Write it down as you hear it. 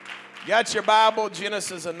Got your Bible,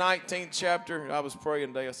 Genesis, the 19th chapter. I was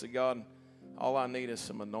praying today. I said, God, all I need is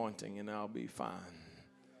some anointing and I'll be fine.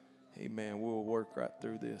 Amen. We'll work right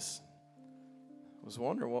through this. I was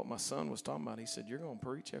wondering what my son was talking about. He said, you're going to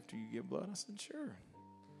preach after you give blood? I said, sure.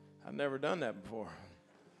 I've never done that before.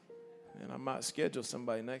 And I might schedule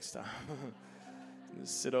somebody next time.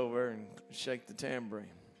 Just sit over and shake the tambourine.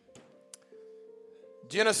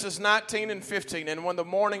 Genesis 19 and 15. And when the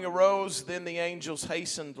morning arose, then the angels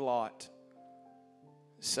hastened Lot,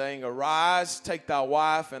 saying, Arise, take thy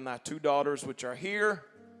wife and thy 2 daughters which are here,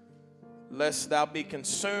 lest thou be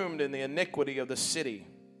consumed in the iniquity of the city.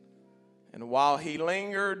 And while he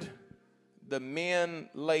lingered, the men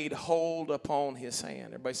laid hold upon his hand.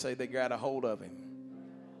 Everybody say they got a hold of him.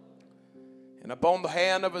 And upon the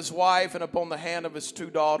hand of his wife and upon the hand of his 2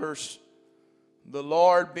 daughters, the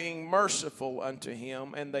Lord being merciful unto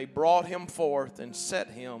him, and they brought him forth and set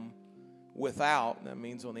him without, that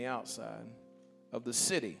means on the outside, of the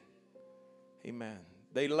city. Amen.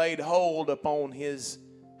 They laid hold upon his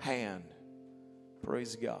hand.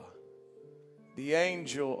 Praise God. The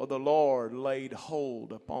angel of the Lord laid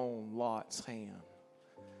hold upon Lot's hand.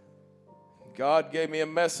 God gave me a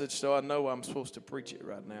message, so I know I'm supposed to preach it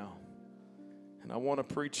right now. And I want to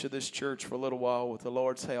preach to this church for a little while with the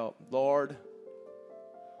Lord's help. Lord,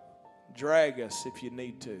 drag us if you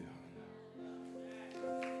need to.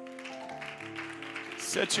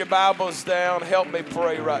 Set your Bibles down. Help me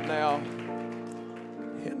pray right now.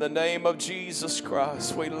 In the name of Jesus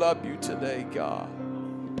Christ, we love you today, God.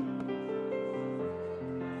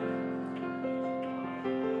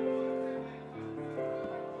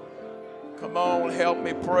 Come on, help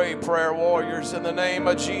me pray, prayer warriors, in the name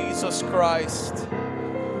of Jesus Christ.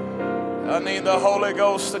 I need the Holy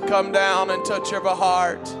Ghost to come down and touch every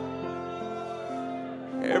heart,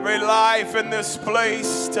 every life in this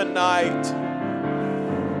place tonight.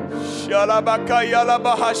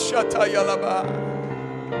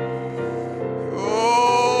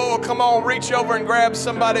 Oh, come on, reach over and grab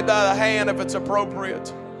somebody by the hand if it's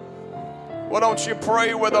appropriate. Why don't you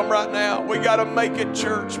pray with them right now? We got to make it,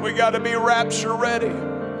 church. We got to be rapture ready.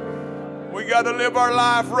 We got to live our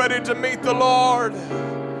life ready to meet the Lord.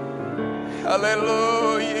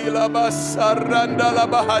 Hallelujah.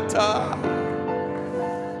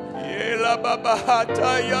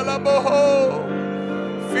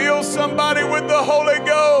 Feel somebody with the Holy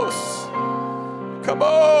Ghost. Come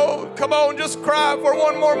on, just cry for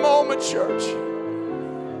one more moment, church.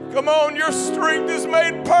 Come on, your strength is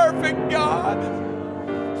made perfect, God.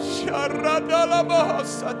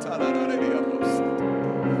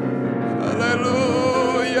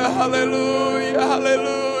 Hallelujah, hallelujah,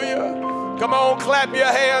 hallelujah. Come on, clap your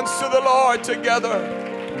hands to the Lord together.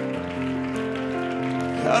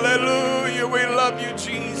 Hallelujah, we love you,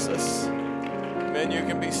 Jesus. Amen, you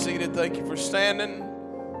can be seated. Thank you for standing.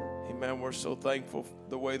 Amen, we're so thankful for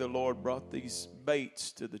the way the Lord brought these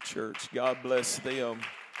baits to the church. God bless them.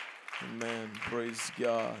 Amen. Praise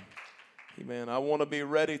God. Amen. I want to be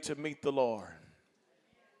ready to meet the Lord.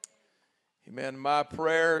 Amen. My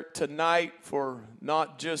prayer tonight for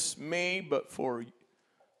not just me, but for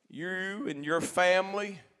you and your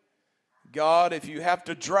family. God, if you have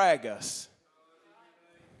to drag us,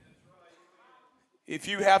 if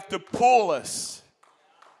you have to pull us,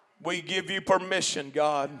 we give you permission,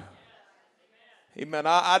 God. Amen.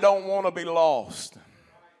 I don't want to be lost.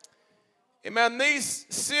 Amen. These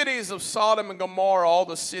cities of Sodom and Gomorrah, all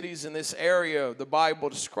the cities in this area, the Bible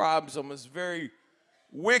describes them as very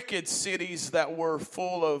wicked cities that were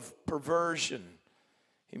full of perversion.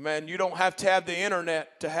 Amen. You don't have to have the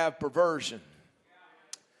internet to have perversion.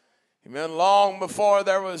 Amen. Long before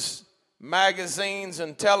there was magazines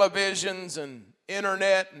and televisions and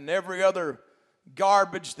internet and every other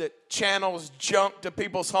garbage that channels junk to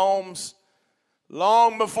people's homes,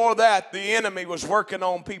 long before that, the enemy was working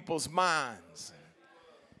on people's minds.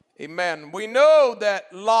 Amen. We know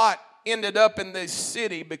that Lot ended up in this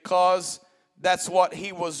city because that's what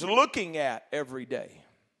he was looking at every day.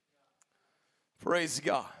 Praise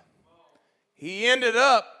God. He ended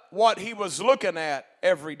up what he was looking at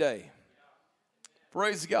every day.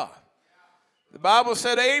 Praise God. The Bible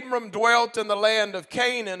said Abram dwelt in the land of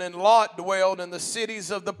Canaan, and Lot dwelled in the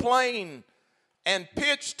cities of the plain, and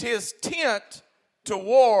pitched his tent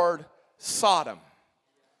toward Sodom.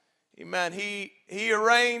 Amen. He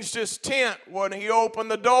arranged his tent when he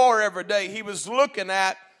opened the door every day. He was looking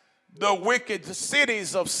at the wicked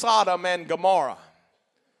cities of Sodom and Gomorrah.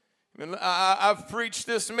 I mean, I've preached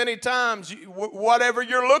this many times. Whatever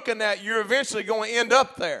you're looking at, you're eventually going to end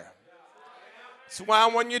up there. That's why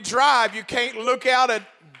when you drive, you can't look out at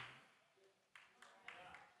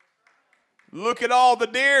Look at all the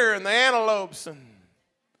deer and the antelopes,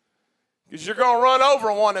 because you're going to run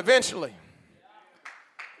over one eventually.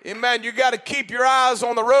 Amen. You got to keep your eyes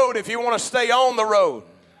on the road if you want to stay on the road.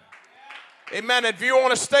 Amen. If you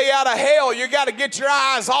want to stay out of hell, you got to get your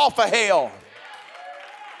eyes off of hell.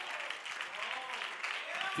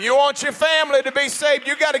 If you want your family to be saved,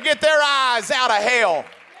 you got to get their eyes out of hell.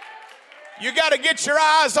 You got to get your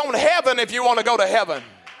eyes on heaven if you want to go to heaven.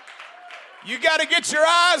 You got to get your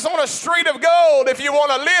eyes on a street of gold if you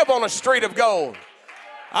want to live on a street of gold.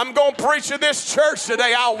 I'm going to preach to this church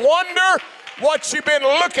today. I wonder what you've been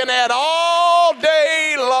looking at all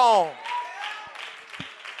day long.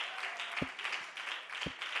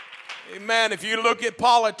 Amen. If you look at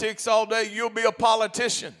politics all day, you'll be a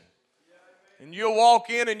politician. And you'll walk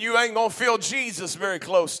in and you ain't going to feel Jesus very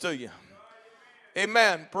close to you.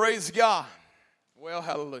 Amen. Praise God. Well,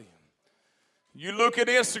 hallelujah. You look at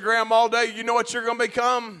Instagram all day, you know what you're going to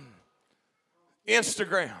become?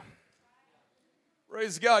 Instagram.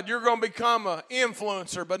 Praise God. You're going to become an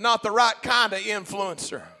influencer, but not the right kind of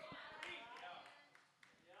influencer.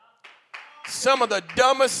 Some of the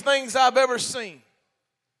dumbest things I've ever seen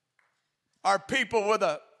are people with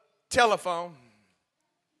a telephone.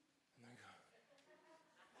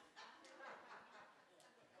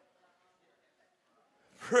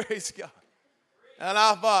 Praise God. And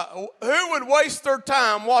I thought, who would waste their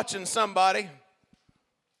time watching somebody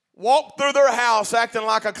walk through their house acting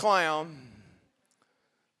like a clown?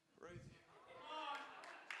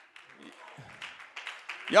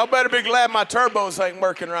 Y'all better be glad my turbos ain't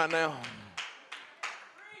working right now.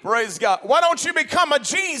 Praise God. Why don't you become a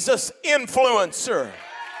Jesus influencer?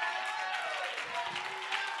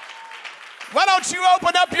 Why don't you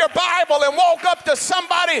open up your Bible and walk up to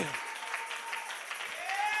somebody?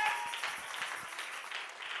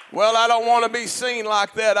 Well, I don't want to be seen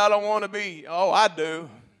like that. I don't want to be. Oh, I do.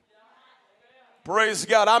 Praise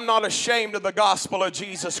God. I'm not ashamed of the gospel of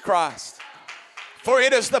Jesus Christ. For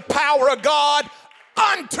it is the power of God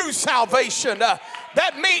unto salvation.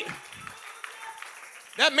 That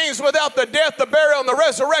means without the death, the burial, and the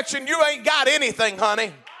resurrection, you ain't got anything,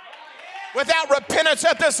 honey. Without repentance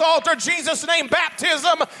at this altar, Jesus' name,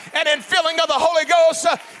 baptism, and infilling of the Holy Ghost,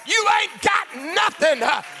 you ain't got nothing.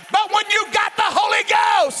 But when you got the Holy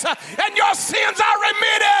Ghost and your sins are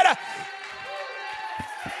remitted,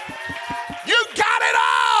 you got it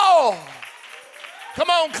all. Come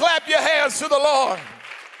on, clap your hands to the Lord.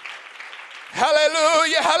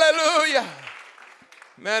 Hallelujah, hallelujah.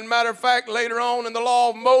 Man, matter of fact, later on in the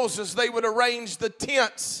law of Moses, they would arrange the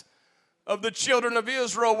tents of the children of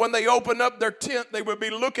Israel. When they opened up their tent, they would be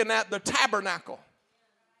looking at the tabernacle.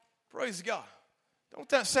 Praise God. Don't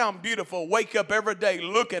that sound beautiful? Wake up every day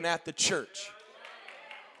looking at the church.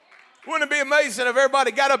 Wouldn't it be amazing if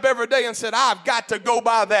everybody got up every day and said, I've got to go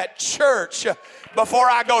by that church before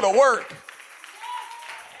I go to work?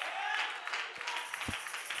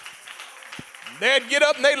 They'd get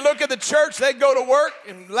up and they'd look at the church, they'd go to work,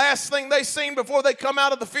 and last thing they seen before they come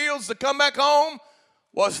out of the fields to come back home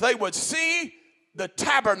was they would see the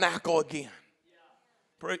tabernacle again.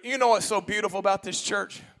 You know what's so beautiful about this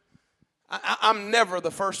church? I'm never the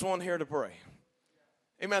first one here to pray.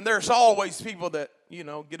 Amen. There's always people that,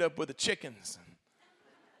 get up with the chickens.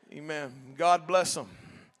 Amen. God bless them.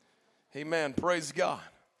 Amen. Praise God.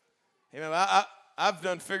 Amen. I've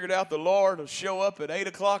done figured out the Lord will show up at 8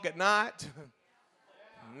 o'clock at night,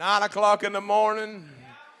 9 o'clock in the morning,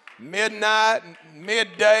 midnight,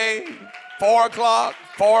 midday, 4 o'clock,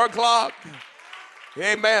 4 o'clock.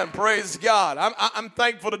 Amen. Praise God. I'm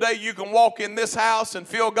thankful today you can walk in this house and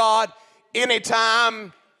feel God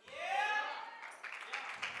anytime.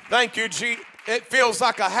 Thank you, Jesus. It feels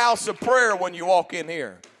like a house of prayer when you walk in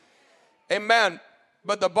here. Amen.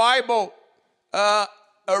 But the Bible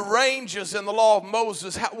arranges in the law of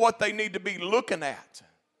Moses what they need to be looking at.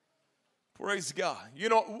 Praise God.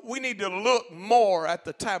 We need to look more at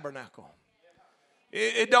the tabernacle.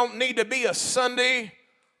 It don't need to be a Sunday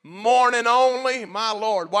morning only. My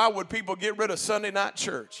Lord, why would people get rid of Sunday night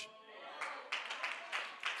church?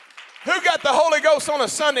 Who got the Holy Ghost on a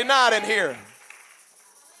Sunday night in here?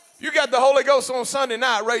 If you got the Holy Ghost on Sunday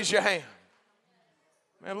night, raise your hand.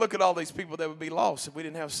 Man, look at all these people that would be lost if we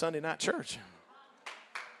didn't have Sunday night church.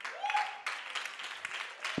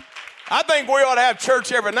 I think we ought to have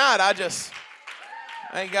church every night.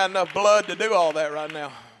 I ain't got enough blood to do all that right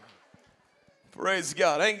now. Praise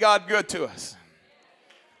God. Ain't God good to us?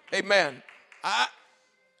 Amen. I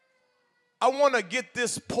want to get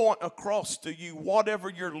this point across to you. Whatever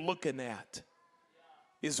you're looking at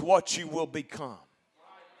is what you will become.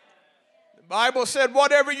 The Bible said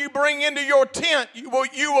whatever you bring into your tent, you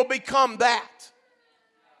will become that.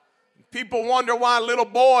 People wonder why little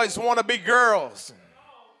boys want to be girls.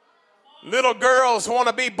 Little girls want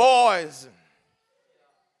to be boys.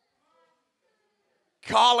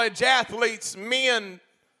 College athletes, men,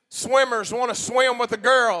 swimmers want to swim with the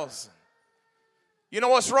girls. You know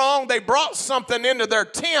what's wrong? They brought something into their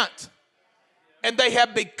tent and they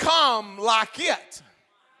have become like it.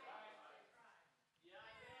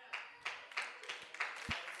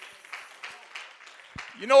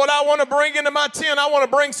 You know what I want to bring into my tent? I want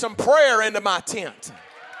to bring some prayer into my tent.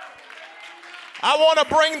 I want to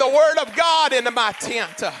bring the Word of God into my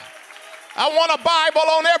tent. I want a Bible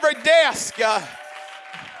on every desk.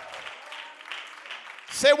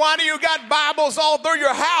 Say, why do you got Bibles all through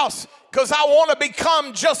your house? Because I want to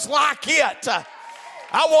become just like it.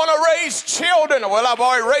 I want to raise children. Well, I've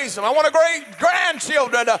already raised them. I want to raise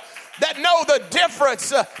grandchildren that know the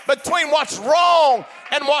difference between what's wrong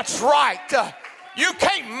and what's right. You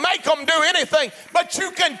can't make them do anything, but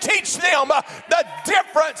you can teach them the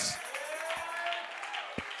difference.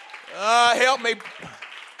 Help me.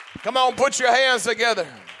 Come on, put your hands together.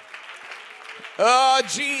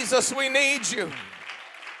 Jesus, we need you.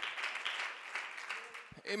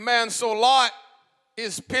 Amen. So Lot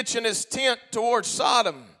is pitching his tent towards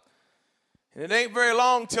Sodom. And it ain't very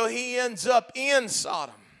long till he ends up in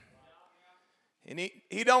Sodom. And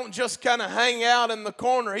he don't just kind of hang out in the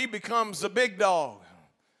corner. He becomes the big dog.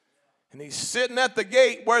 And he's sitting at the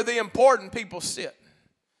gate where the important people sit.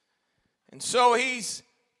 And so he's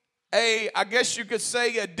I guess you could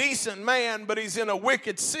say a decent man, but he's in a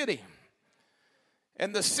wicked city.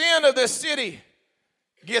 And the sin of this city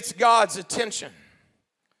gets God's attention.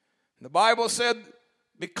 The Bible said,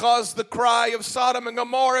 because the cry of Sodom and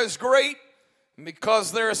Gomorrah is great, and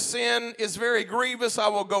because their sin is very grievous, I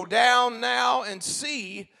will go down now and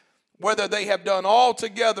see whether they have done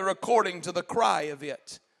altogether according to the cry of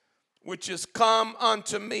it, which is come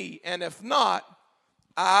unto me. And if not,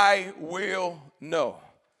 I will know.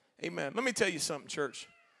 Amen. Let me tell you something, church.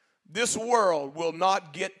 This world will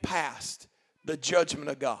not get past the judgment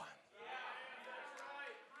of God.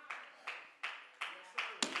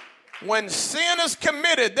 When sin is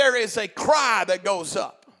committed, there is a cry that goes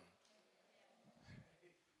up.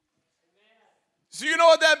 So you know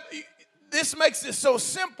what this makes it so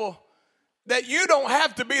simple that you don't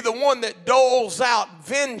have to be the one that doles out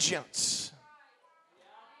vengeance.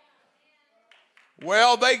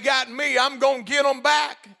 Well, they got me, I'm going to get them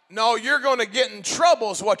back. No, you're going to get in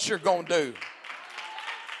trouble is what you're going to do.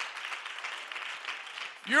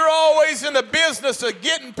 You're always in the business of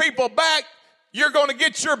getting people back. You're going to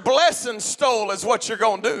get your blessing stole is what you're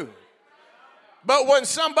going to do. But when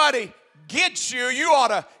somebody gets you, you ought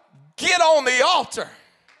to get on the altar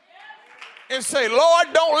and say, Lord,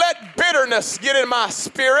 don't let bitterness get in my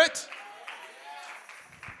spirit.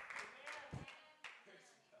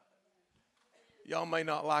 Y'all may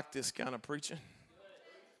not like this kind of preaching,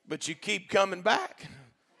 but you keep coming back,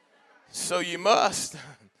 so you must.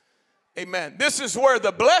 Amen. This is where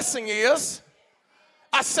the blessing is.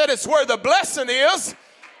 I said it's where the blessing is.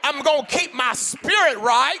 I'm going to keep my spirit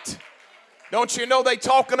right. Don't you know they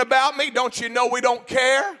talking about me? Don't you know we don't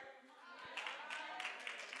care?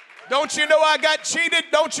 Don't you know I got cheated?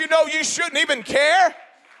 Don't you know you shouldn't even care?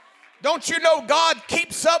 Don't you know God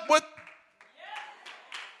keeps up with?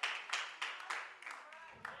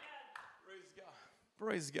 Praise God.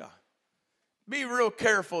 Praise God. Be real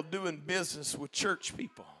careful doing business with church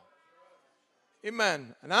people.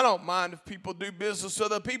 Amen. And I don't mind if people do business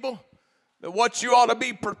with other people, but what you ought to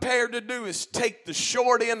be prepared to do is take the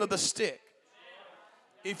short end of the stick.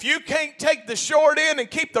 If you can't take the short end and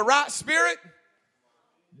keep the right spirit,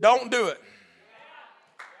 don't do it.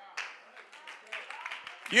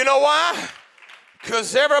 You know why?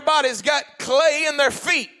 Because everybody's got clay in their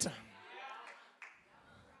feet.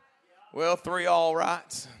 Well, 3 all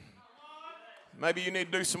rights. Maybe you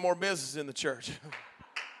need to do some more business in the church.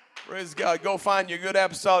 Praise God. Go find you a good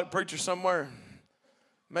apostolic preacher somewhere.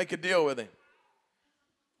 Make a deal with him.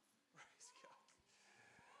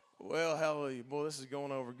 Well, hallelujah. Boy, this is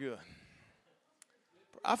going over good.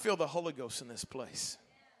 I feel the Holy Ghost in this place.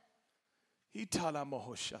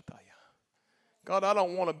 God, I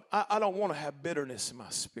don't want to have bitterness in my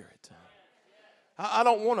spirit. I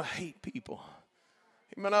don't want to hate people.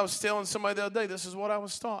 Amen. I was telling somebody the other day, this is what I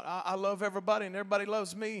was taught. I love everybody and everybody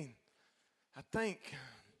loves me. I think.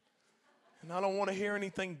 And I don't want to hear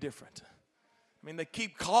anything different. I mean, they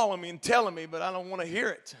keep calling me and telling me, but I don't want to hear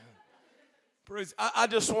it. I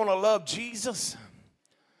just want to love Jesus.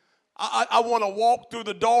 I want to walk through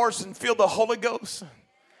the doors and feel the Holy Ghost.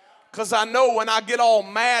 Because I know when I get all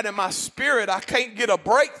mad in my spirit, I can't get a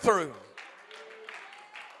breakthrough.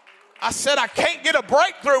 I said, I can't get a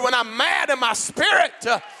breakthrough when I'm mad in my spirit.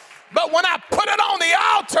 But when I put it on the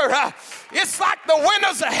altar, it's like the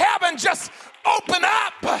windows of heaven just open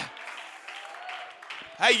up.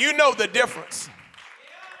 Hey, you know the difference.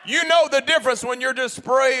 You know the difference when you're just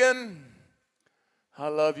praying. I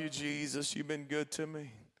love you, Jesus. You've been good to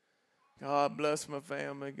me. God bless my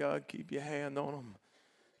family. God, keep your hand on them.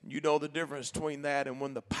 You know the difference between that and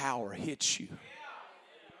when the power hits you.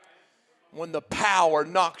 When the power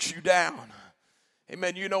knocks you down.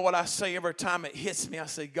 Amen. You know what I say every time it hits me? I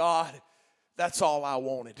say, God, that's all I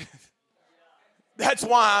wanted. That's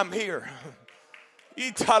why I'm here.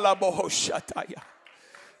 I've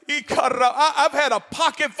had a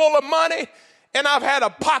pocket full of money, and I've had a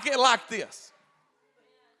pocket like this.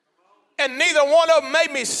 And neither one of them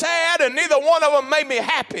made me sad, and neither one of them made me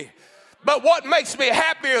happy. But what makes me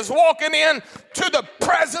happy is walking in to the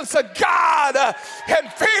presence of God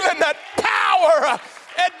and feeling that power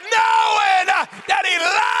and knowing that He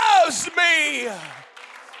loves me.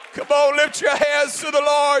 Come on, lift your hands to the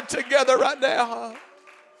Lord together right now.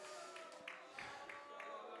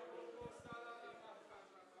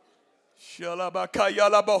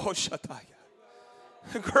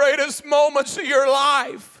 The greatest moments of your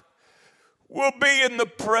life will be in the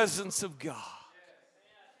presence of God.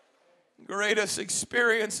 Greatest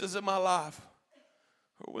experiences of my life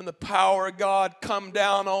are when the power of God come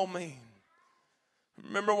down on me.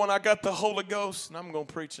 Remember when I got the Holy Ghost, and I'm going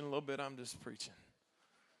to preach in a little bit, I'm just preaching.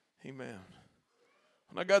 Amen.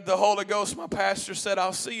 When I got the Holy Ghost, my pastor said,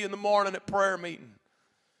 I'll see you in the morning at prayer meeting.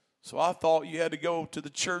 So I thought you had to go to the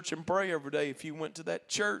church and pray every day if you went to that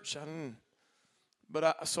church.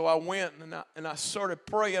 So I went and I started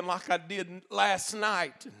praying like I did last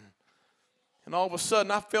night. And all of a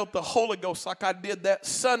sudden I felt the Holy Ghost like I did that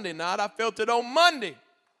Sunday night. I felt it on Monday.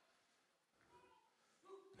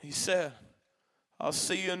 He said, I'll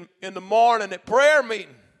see you in the morning at prayer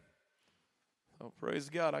meeting. Oh,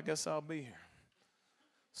 praise God, I guess I'll be here.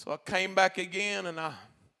 So I came back again and I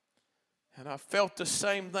felt the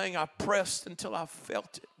same thing. I pressed until I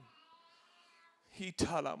felt it.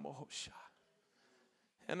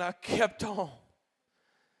 And I kept on.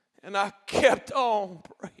 And I kept on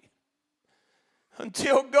praying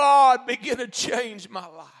until God began to change my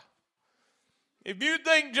life. If you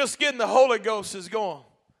think just getting the Holy Ghost is going to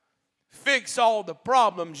fix all the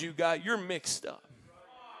problems you got, you're mixed up.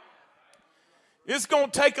 It's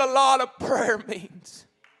going to take a lot of prayer meetings.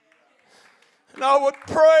 And I would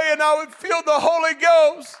pray and I would feel the Holy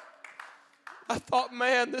Ghost. I thought,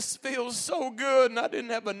 man, this feels so good. And I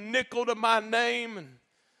didn't have a nickel to my name and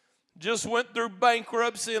just went through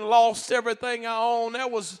bankruptcy and lost everything I owned.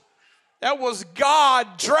 That was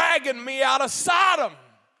God dragging me out of Sodom.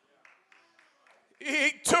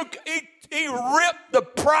 He ripped the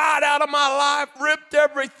pride out of my life, ripped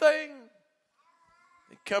everything.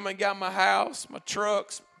 He come and got my house, my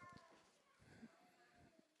trucks,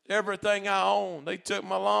 everything I owned. They took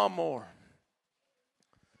my lawnmower.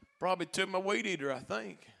 Probably took my weed eater, I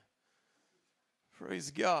think.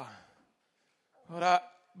 Praise God.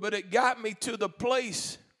 But it got me to the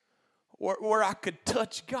place where I could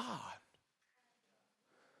touch God.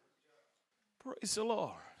 Praise the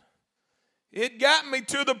Lord. It got me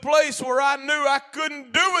to the place where I knew I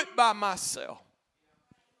couldn't do it by myself.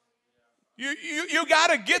 You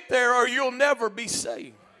got to get there or you'll never be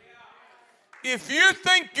saved. If you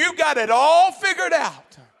think you got it all figured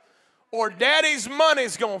out, or daddy's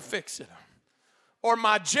money's going to fix it, or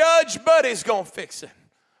my judge buddy's going to fix it,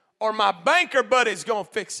 or my banker buddy's going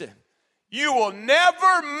to fix it, you will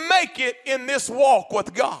never make it in this walk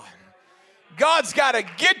with God. God's got to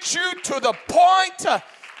get you to the point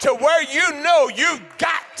to where you know you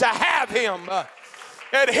got to have Him.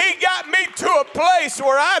 And He got me to a place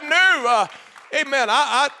where I knew, amen,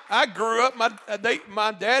 I grew up,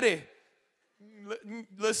 my daddy,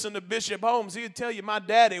 listen to Bishop Holmes, he'd tell you my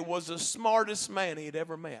daddy was the smartest man he'd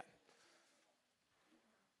ever met.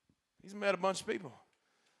 He's met a bunch of people.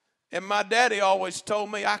 And my daddy always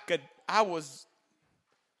told me I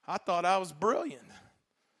thought I was brilliant.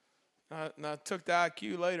 And I took the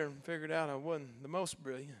IQ later and figured out I wasn't the most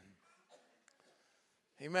brilliant.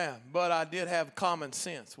 Amen. But I did have common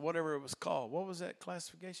sense, whatever it was called. What was that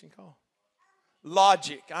classification called?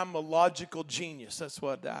 Logic. I'm a logical genius. That's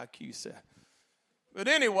what the IQ said. But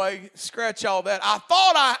anyway, scratch all that. I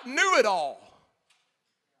thought I knew it all.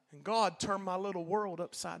 And God turned my little world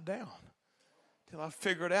upside down till I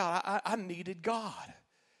figured out I needed God.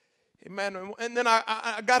 Amen. And then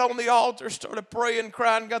I got on the altar, started praying,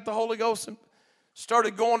 crying, got the Holy Ghost, and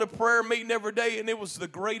started going to prayer meeting every day, and it was the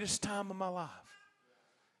greatest time of my life.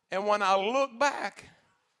 And when I look back,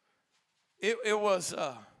 it was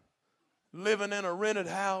living in a rented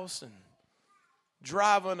house and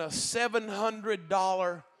driving a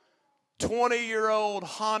 $700 20-year-old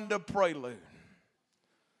Honda Prelude.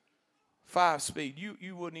 5-speed.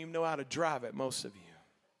 You wouldn't even know how to drive it, most of you.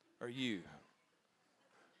 Or you.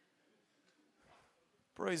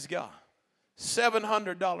 Praise God.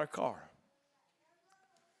 $700 car.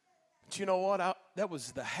 But you know what? That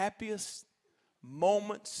was the happiest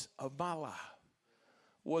moments of my life,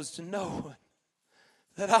 was to know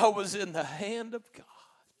that I was in the hand of God,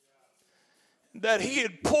 that He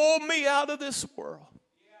had pulled me out of this world.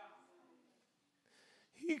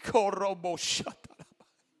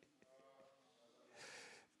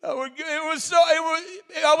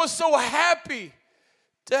 I was so happy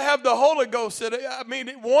to have the Holy Ghost. I mean,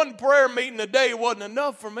 one prayer meeting a day wasn't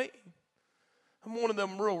enough for me. I'm one of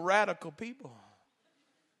them real radical people.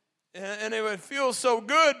 And it would feel so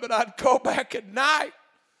good, but I'd go back at night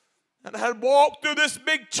and I'd walk through this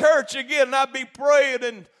big church again and I'd be praying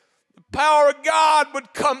and the power of God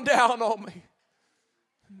would come down on me.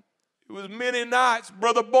 It was many nights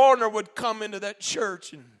Brother Barner would come into that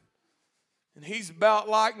church and he's about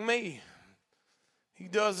like me. He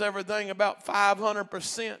does everything about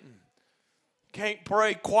 500% and can't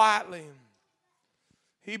pray quietly.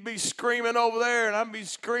 He'd be screaming over there and I'd be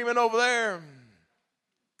screaming over there.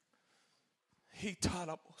 He taught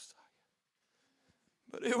up.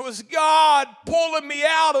 But it was God pulling me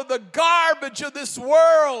out of the garbage of this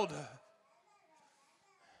world.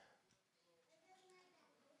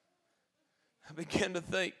 I began to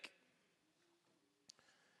think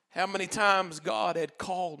how many times God had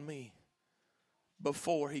called me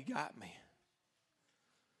before He got me.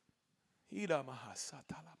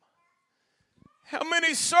 How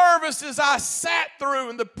many services I sat through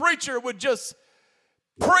and the preacher would just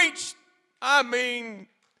preach. I mean,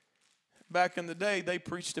 back in the day, they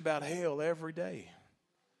preached about hell every day.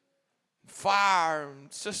 Fire.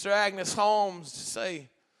 And Sister Agnes Holmes to say,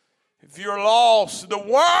 if you're lost, the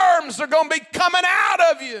worms are going to be coming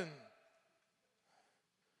out of you.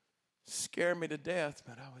 Scare me to death,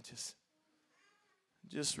 but I would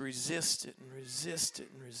just resist it and resist it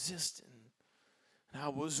and resist it. And I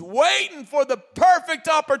was waiting for the perfect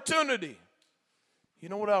opportunity. You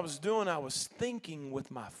know what I was doing? I was thinking with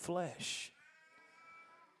my flesh.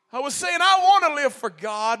 I was saying, I want to live for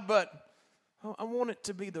God, but I want it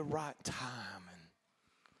to be the right time and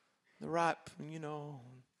the right,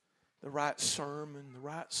 the right sermon, the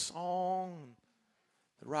right song,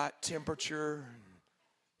 the right temperature.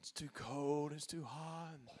 It's too cold, it's too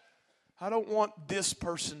hot. I don't want this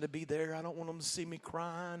person to be there. I don't want them to see me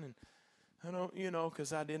crying. And I don't,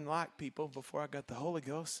 because I didn't like people before I got the Holy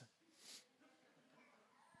Ghost.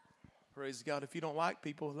 Praise God. If you don't like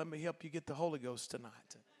people, let me help you get the Holy Ghost tonight.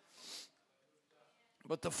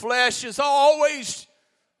 But the flesh is always,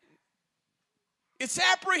 it's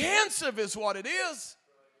apprehensive is what it is.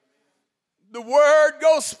 The word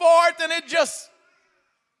goes forth and it just,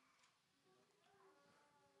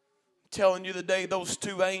 I'm telling you the day those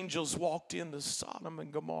two angels walked into Sodom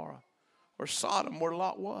and Gomorrah, or Sodom where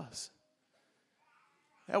Lot was.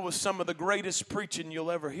 That was some of the greatest preaching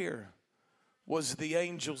you'll ever hear, was the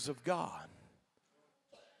angels of God.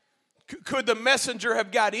 Could the messenger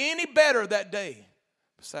have got any better that day,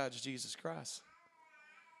 besides Jesus Christ,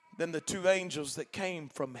 than the two angels that came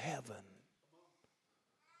from heaven?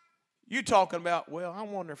 You talking about, well, I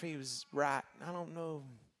wonder if he was right. I don't know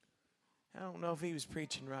if he was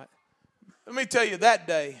preaching right. Let me tell you, that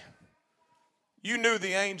day, you knew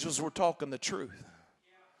the angels were talking the truth.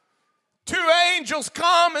 Two angels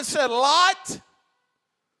come and said, Lot,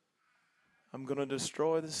 I'm going to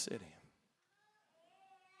destroy the city.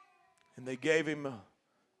 And they gave him a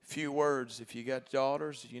few words. If you got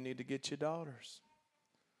daughters, you need to get your daughters.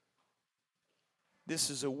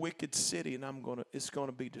 This is a wicked city and it's going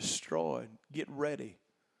to be destroyed. Get ready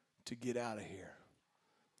to get out of here.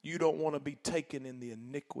 You don't want to be taken in the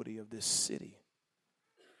iniquity of this city.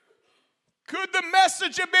 Could the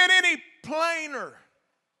message have been any plainer?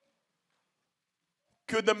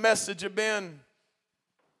 Could the message have been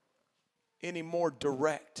any more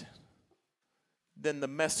direct than the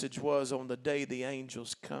message was on the day the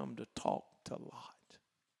angels come to talk to Lot?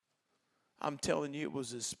 I'm telling you, it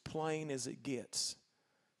was as plain as it gets.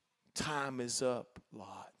 Time is up,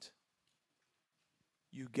 Lot.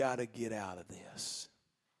 You got to get out of this.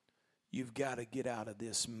 You've got to get out of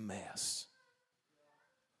this mess.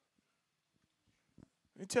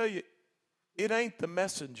 Let me tell you, it ain't the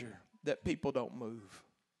messenger that people don't move.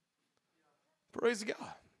 Praise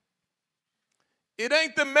God. It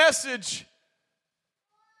ain't the message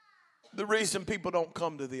the reason people don't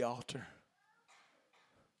come to the altar.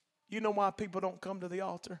 You know why people don't come to the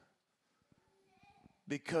altar?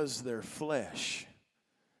 Because their flesh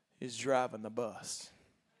is driving the bus.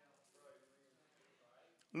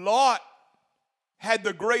 Lot had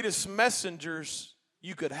the greatest messengers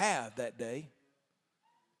you could have that day.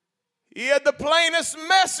 He had the plainest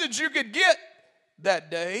message you could get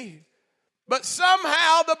that day. But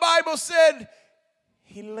somehow the Bible said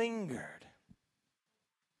he lingered.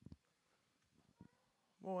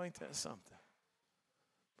 Boy, ain't that something?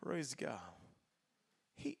 Praise God.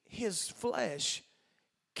 His flesh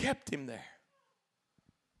kept him there.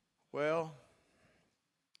 Well,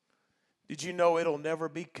 did you know it'll never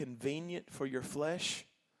be convenient for your flesh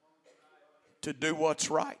to do what's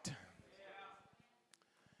right?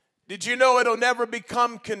 Did you know it'll never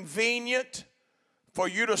become convenient for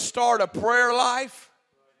you to start a prayer life?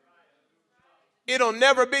 It'll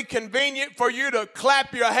never be convenient for you to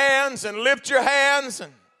clap your hands and lift your hands.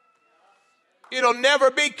 And it'll never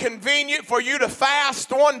be convenient for you to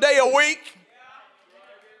fast one day a week.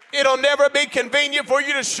 It'll never be convenient for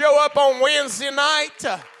you to show up on Wednesday night.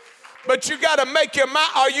 But you got to make your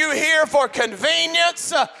mind, are you here for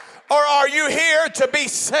convenience or are you here to be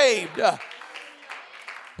saved?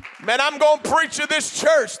 Man, I'm going to preach to this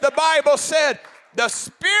church. The Bible said the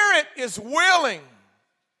spirit is willing,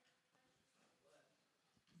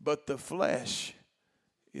 but the flesh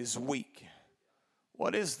is weak.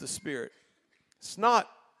 What is the spirit? It's not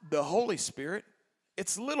the Holy Spirit.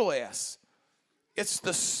 It's little s. It's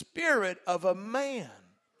the spirit of a man.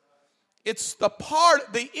 It's the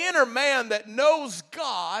part, the inner man that knows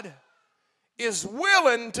God is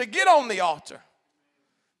willing to get on the altar.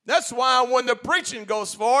 That's why when the preaching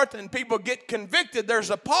goes forth and people get convicted, there's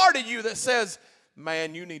a part of you that says,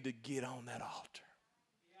 man, you need to get on that altar.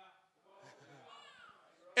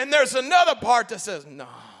 And there's another part that says, no.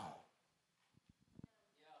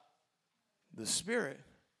 The spirit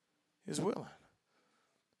is willing.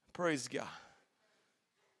 Praise God.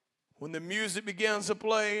 When the music begins to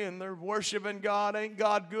play and they're worshiping God, ain't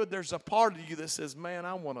God good? There's a part of you that says, man,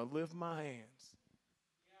 I want to lift my hands.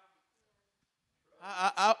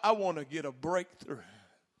 I want to get a breakthrough.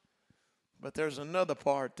 But there's another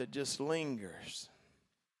part that just lingers.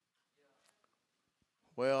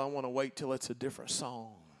 Well, I want to wait till it's a different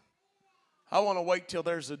song. I want to wait till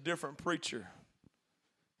there's a different preacher.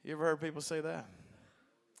 You ever heard people say that?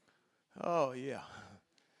 Oh, yeah.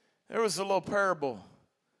 There was a little parable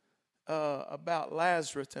about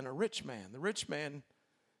Lazarus and a rich man. The rich man,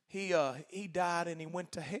 he died and he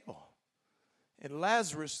went to hell. And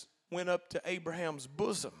Lazarus went up to Abraham's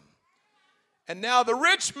bosom. And now the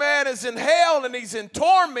rich man is in hell and he's in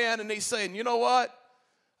torment and he's saying, you know what?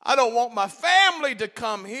 I don't want my family to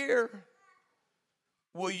come here.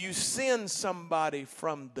 Will you send somebody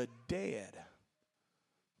from the dead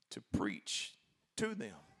to preach to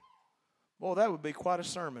them? Well, that would be quite a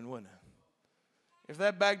sermon, wouldn't it? If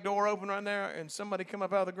that back door opened right there and somebody come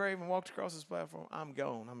up out of the grave and walked across this platform, I'm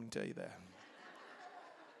gone. I'm going to tell you that.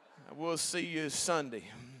 We'll see you Sunday.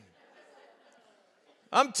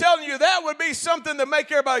 I'm telling you, that would be something to make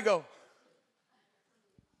everybody go.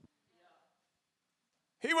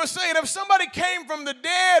 He was saying if somebody came from the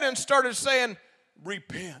dead and started saying,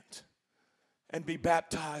 repent and be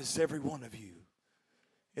baptized, every one of you,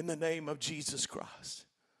 in the name of Jesus Christ,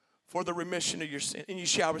 for the remission of your sin, and you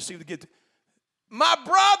shall receive the gift. My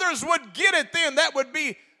brothers would get it then. That would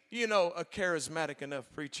be, a charismatic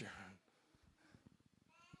enough preacher.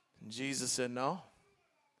 And Jesus said, no.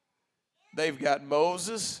 They've got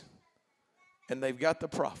Moses and they've got the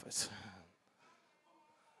prophets.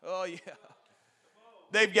 Oh, yeah.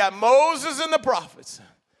 They've got Moses and the prophets.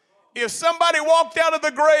 If somebody walked out of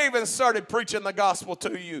the grave and started preaching the gospel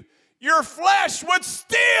to you, your flesh would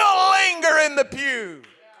still linger in the pew.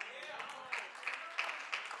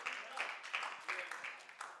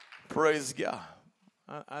 Praise God.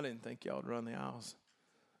 I didn't think y'all would run the aisles.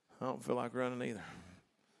 I don't feel like running either.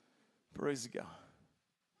 Praise God.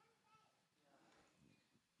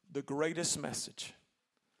 The greatest message,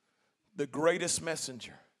 the greatest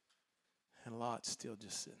messenger, and Lot's still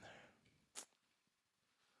just sitting there.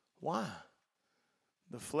 Why?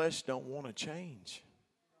 The flesh don't want to change.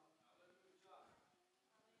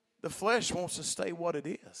 The flesh wants to stay what it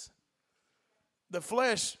is. The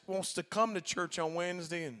flesh wants to come to church on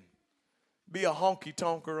Wednesday and be a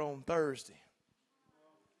honky-tonker on Thursday.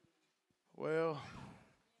 Well,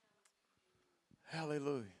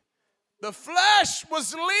 hallelujah. The flesh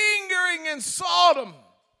was lingering in Sodom.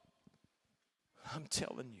 I'm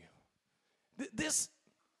telling you.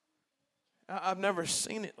 I've never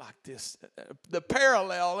seen it like this. The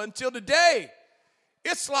parallel until today.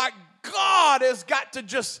 It's like God has got to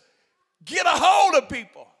just get a hold of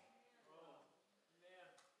people.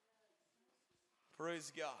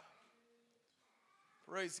 Praise God.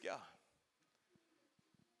 Praise God.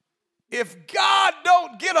 If God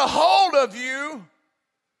don't get a hold of you,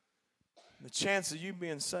 the chances of you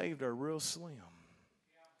being saved are real slim.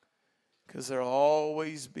 Because there'll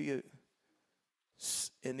always be an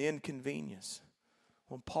inconvenience.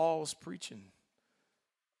 When Paul was preaching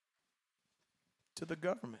to the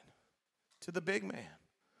government, to the big man,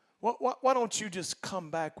 why don't you just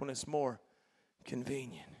come back when it's more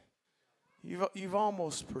convenient? You've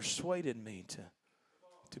almost persuaded me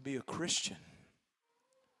to be a Christian.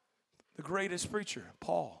 The greatest preacher,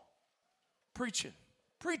 Paul, preaching.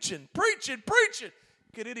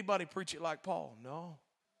 Could anybody preach it like Paul? No.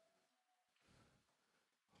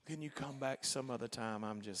 Can you come back some other time?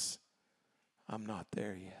 I'm not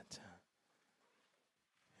there yet.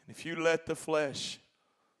 And if you let the flesh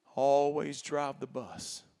always drive the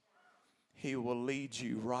bus, he will lead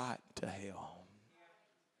you right to hell.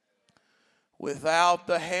 Without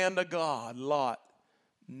the hand of God, Lot,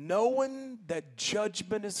 knowing that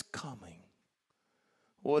judgment is coming,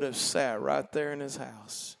 would have sat right there in his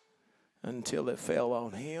house until it fell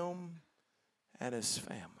on him and his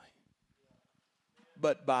family.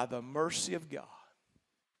 But by the mercy of God,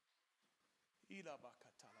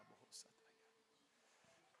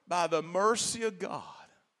 by the mercy of God,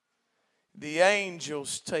 the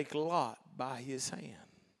angels take Lot by his hand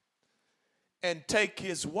and take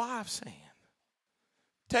his wife's hand,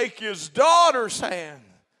 take his daughter's hand,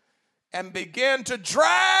 and begin to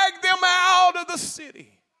drag them out of the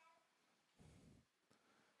city.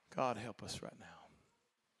 God help us right now.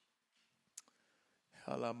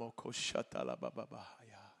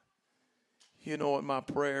 You know what my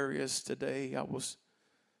prayer is today? I was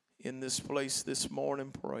in this place this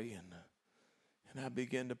morning praying, and I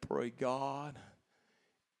began to pray, God,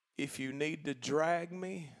 if you need to drag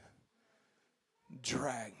me,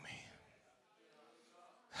 drag me.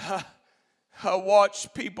 I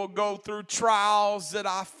watch people go through trials that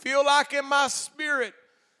I feel like in my spirit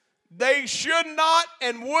they should not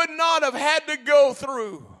and would not have had to go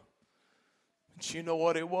through. But you know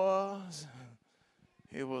what it was?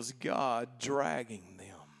 It was God dragging them.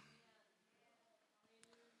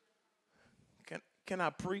 Can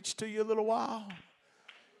I preach to you a little while?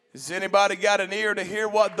 Has anybody got an ear to hear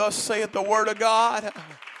what thus saith the word of God?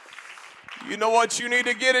 You know what you need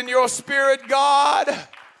to get in your spirit, God?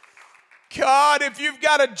 God, if you've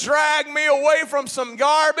got to drag me away from some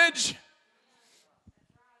garbage,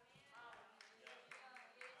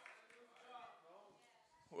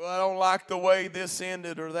 well, I don't like the way this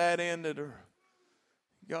ended or that ended, or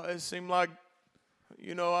God, it seemed like,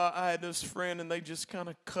 you know, I had this friend and they just kind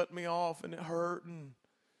of cut me off and it hurt, and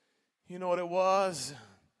you know what it was?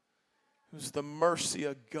 It was the mercy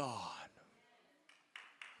of God.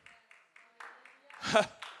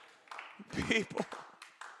 People,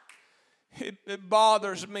 it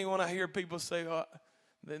bothers me when I hear people say,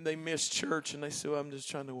 then they miss church and they say, well, I'm just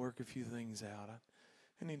trying to work a few things out.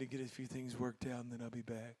 I need to get a few things worked out and then I'll be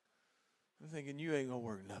back. I'm thinking, you ain't going to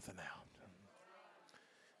work nothing out.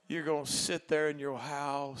 You're going to sit there in your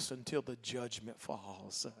house until the judgment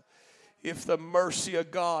falls. If the mercy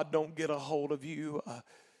of God don't get a hold of you,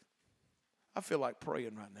 I feel like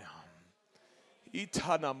praying right now.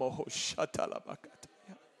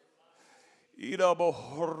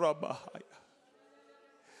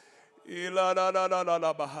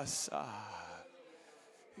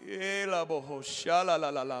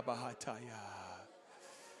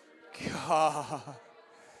 God.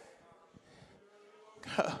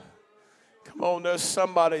 Come on, there's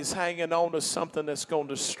somebody's hanging on to something that's going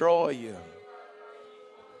to destroy you.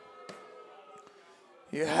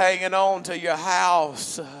 You're hanging on to your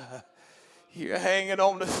house. You're hanging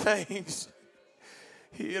on to things.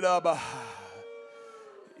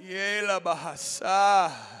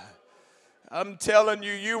 I'm telling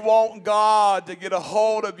you, you want God to get a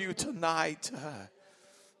hold of you tonight.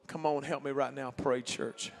 Come on, help me right now. Pray,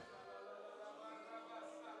 church.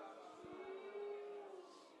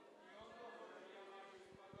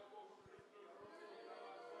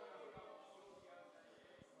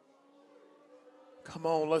 Come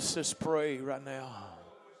on, let's just pray right now.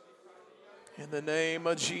 In the name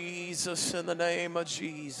of Jesus, in the name of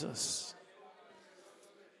Jesus.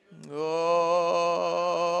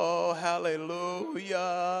 Oh, hallelujah.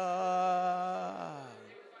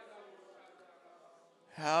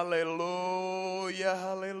 Hallelujah,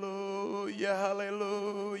 hallelujah,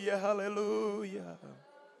 hallelujah, hallelujah.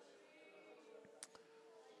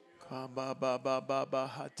 Ba ba ba ba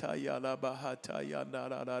ba hataya la ba hataya na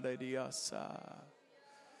na na de diasa.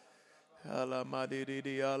 Ala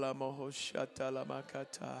madidi ala mohoshata la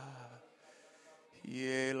makata.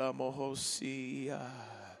 Yela mohosia.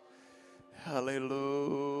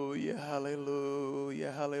 Hallelujah,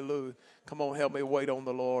 hallelujah, hallelujah. Come on, help me wait on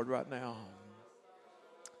the Lord right now.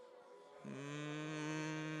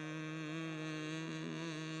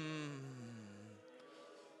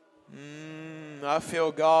 I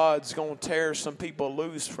feel God's going to tear some people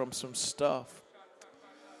loose from some stuff.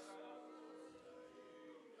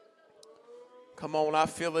 Come on, I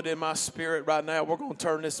feel it in my spirit right now. We're going to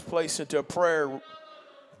turn this place into a prayer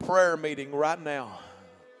meeting right now.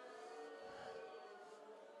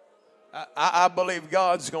 I believe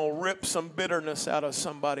God's going to rip some bitterness out of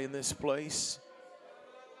somebody in this place.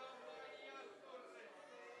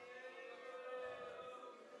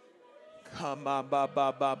 Come on,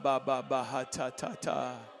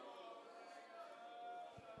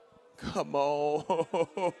 Come on.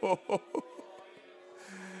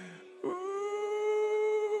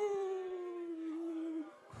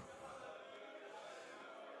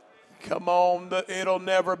 Come on, it'll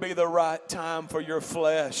never be the right time for your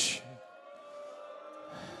flesh.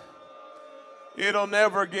 It'll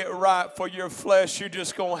never get right for your flesh. You're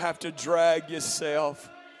just going to have to drag yourself.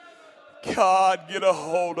 God, get a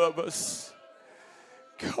hold of us.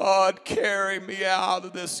 God, carry me out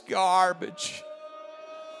of this garbage.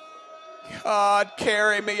 God,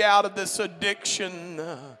 carry me out of this addiction.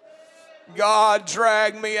 God,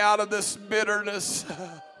 drag me out of this bitterness.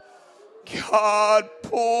 God,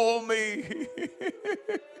 pull me.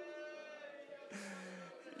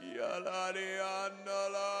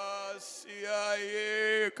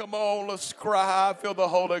 Come on, let's cry. I feel the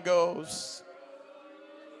Holy Ghost.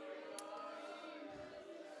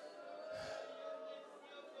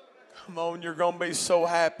 Come on, you're going to be so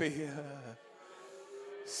happy.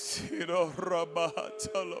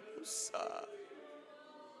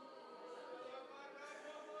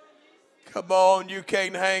 Come on, you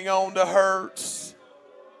can't hang on to hurts.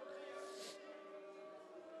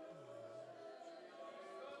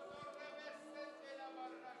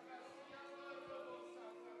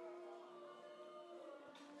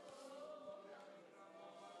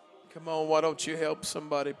 Come on, why don't you help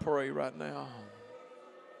somebody pray right now?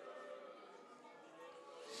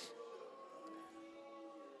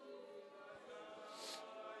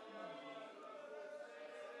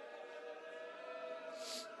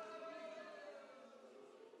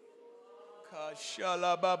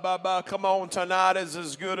 Come on, tonight is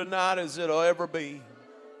as good a night as it'll ever be.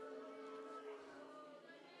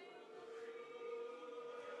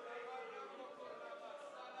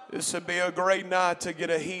 This would be a great night to get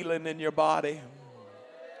a healing in your body.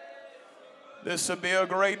 This would be a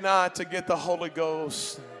great night to get the Holy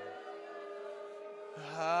Ghost.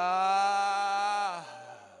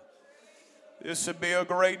 This would be a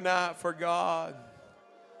great night for God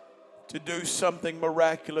to do something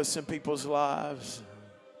miraculous in people's lives.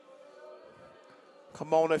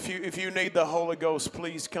 Come on, if you need the Holy Ghost,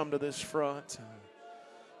 please come to this front.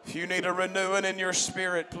 If you need a renewing in your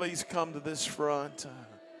spirit, please come to this front.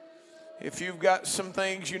 If you've got some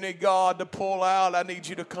things you need God to pull out, I need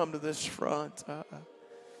you to come to this front.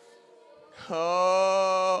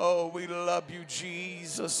 Oh, we love you,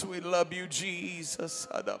 Jesus. We love you, Jesus.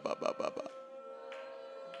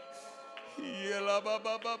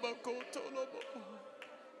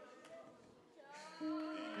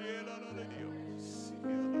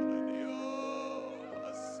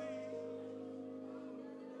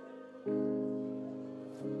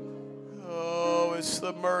 Oh, it's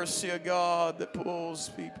the mercy of God that pulls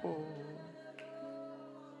people.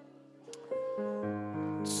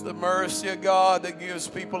 It's the mercy of God that gives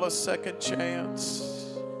people a second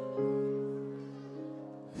chance,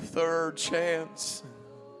 third chance.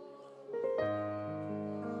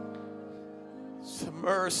 It's the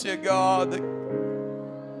mercy of God that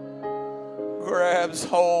grabs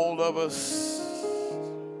hold of us.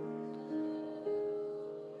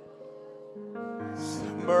 It's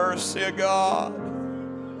the mercy of God.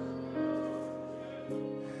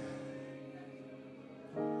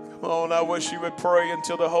 Come on, I wish you would pray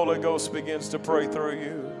until the Holy Ghost begins to pray through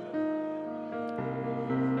you.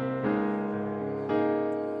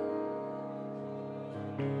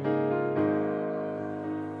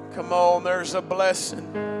 Come on, there's a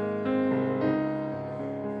blessing.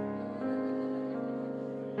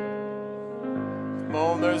 Come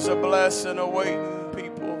on, there's a blessing awaiting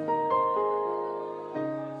people.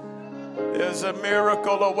 There's a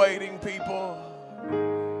miracle awaiting people.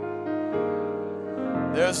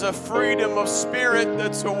 There's a freedom of spirit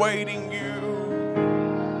that's awaiting you.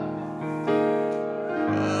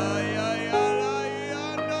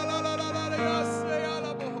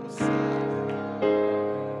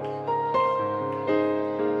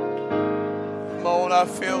 Come I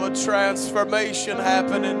feel a transformation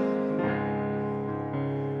happening.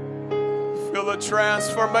 Feel a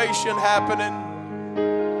transformation happening.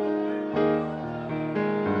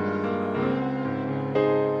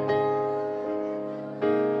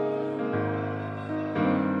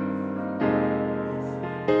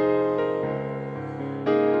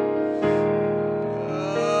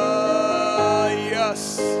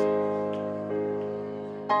 Yes.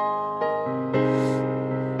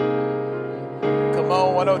 Come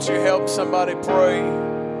on, why don't you help somebody pray?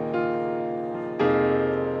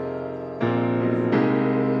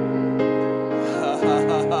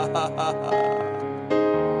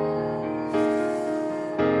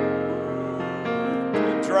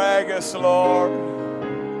 Drag us, Lord.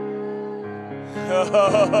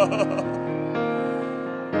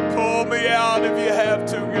 Pull me out if you have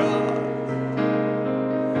to, God.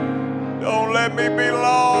 Don't let me be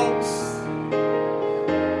lost.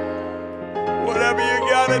 Whatever you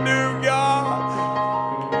gotta do,